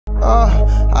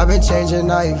I've been changing,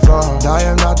 now you fall. I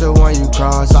am not the one you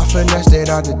cross. I finessed it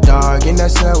out the dark, and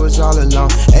that cell was all alone.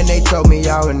 And they told me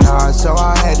I would not, so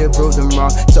I had to prove them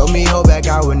wrong. Told me hold back,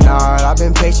 I would not. I've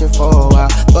been patient for a while,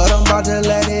 but I'm about to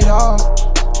let it off.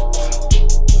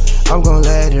 I'm gonna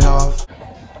let it off.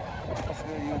 What's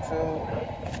good, YouTube?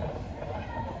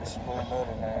 It's your boy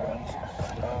Loaded, man.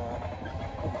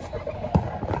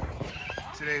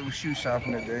 Today we shoe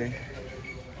shopping today.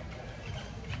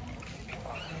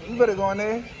 You better go in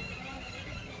there.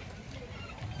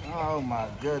 Oh my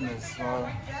goodness,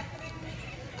 man.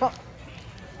 Come.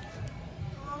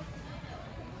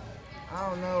 I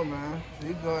don't know, man.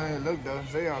 You go ahead and look though.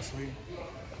 They all sweet.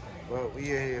 But we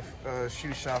here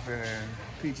shoe shopping in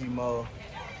PG Mall.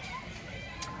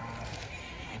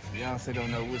 Fiance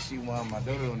don't know what she want. My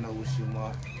daughter don't know what she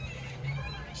want.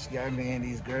 She got me in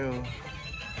these girl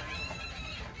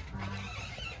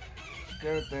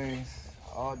things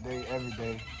all day, every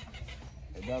day.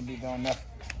 It don't be doing nothing.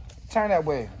 Turn that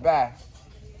way. Bye.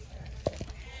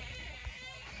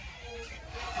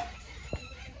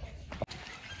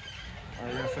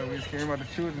 Alright, yeah, so we just came out the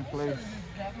children's place.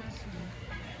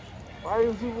 Why are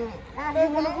you people? I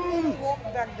want to walk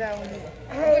back down here.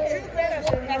 Hey, but you better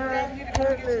walk back down here to go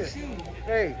get your shoes.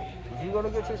 Hey, if you gonna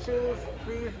get your shoes,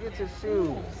 please get your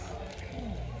shoes.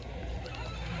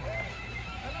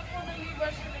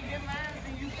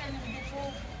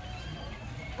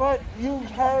 But you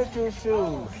had your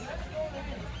shoes.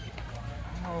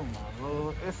 Oh my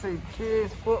Lord, it's a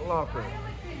kid's Foot Locker.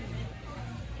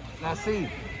 Now see,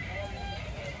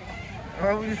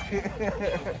 we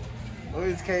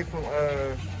just came from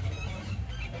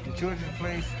the children's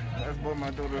place. I just bought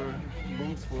my daughter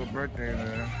boots for her birthday,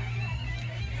 man.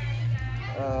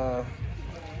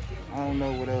 I don't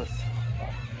know what else.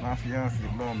 My fiance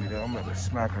blowing me though. I'm about to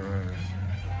smack her ass.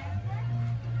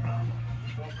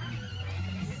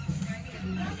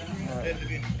 Hello.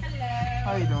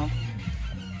 How you doing?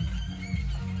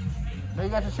 Now you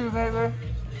got your shoes, baby?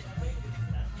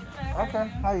 Okay.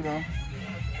 How you doing?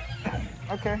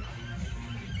 Okay.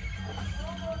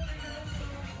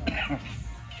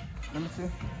 Let me see.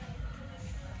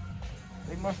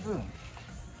 They must do.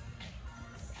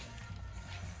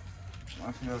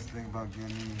 My fiance think about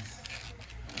getting these.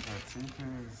 I got 2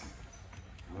 pairs.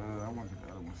 Well, I want to get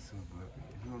the other ones too, but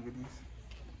if you want to get these?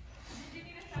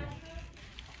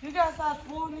 You got size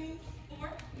 4 these? 4?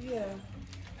 Yeah.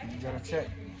 You gotta check.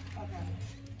 Okay.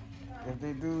 If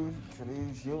they do,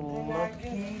 today's your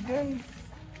lucky day.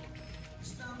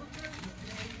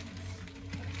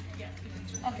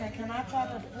 Okay, can I try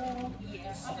the 4?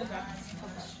 Yes. Okay.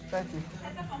 Thank you.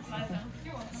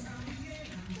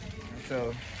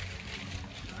 So,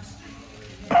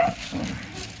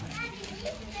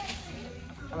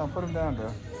 hold on, put them down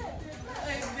there.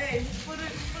 Hey, babe, put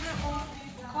it on.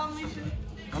 Call me.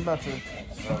 I'm about to.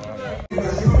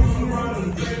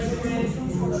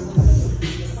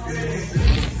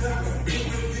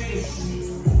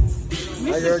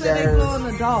 Misha said they blowing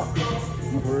the dog.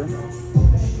 For real?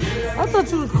 I thought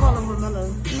you was calling Ramilla.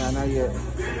 Nah, not yet.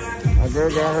 My girl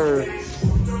got hers.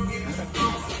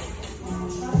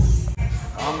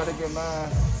 I'm gonna get mine.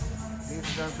 These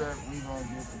stuff that we gonna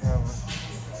get together.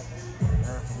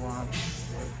 That's one.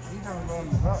 He done going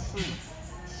to hot too.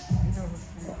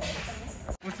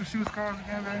 What's the shoes called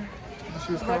again, man? What's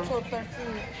the shoes called? Retro 13.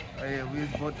 Oh yeah, we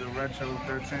just bought the Retro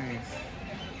 13s.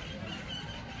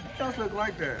 It does look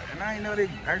like that. And I didn't know they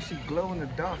actually glow in the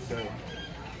dark though.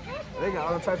 They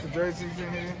got all types of jerseys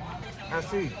in here. I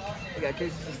see. They got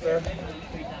cases and stuff.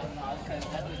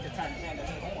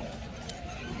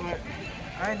 But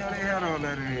I didn't know they had all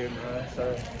that in here, man.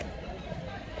 So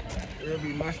it'll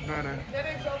be much better. Then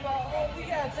they talk about, oh, we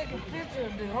gotta take a picture.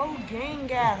 The whole gang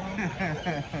got them.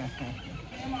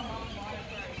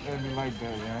 It'll be like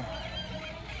that, man.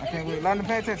 I can't wait. Learn to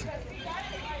pay attention.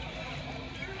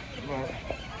 But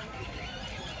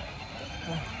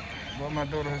bought my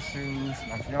daughter her shoes.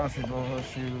 My fiance bought her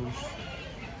shoes.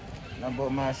 And I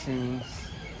bought my shoes.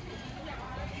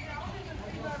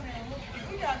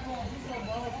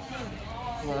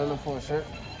 You want to look for a shirt?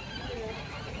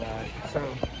 Alright, so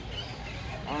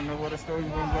I don't know what the store you're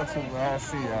gonna go to, but I'll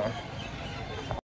see y'all.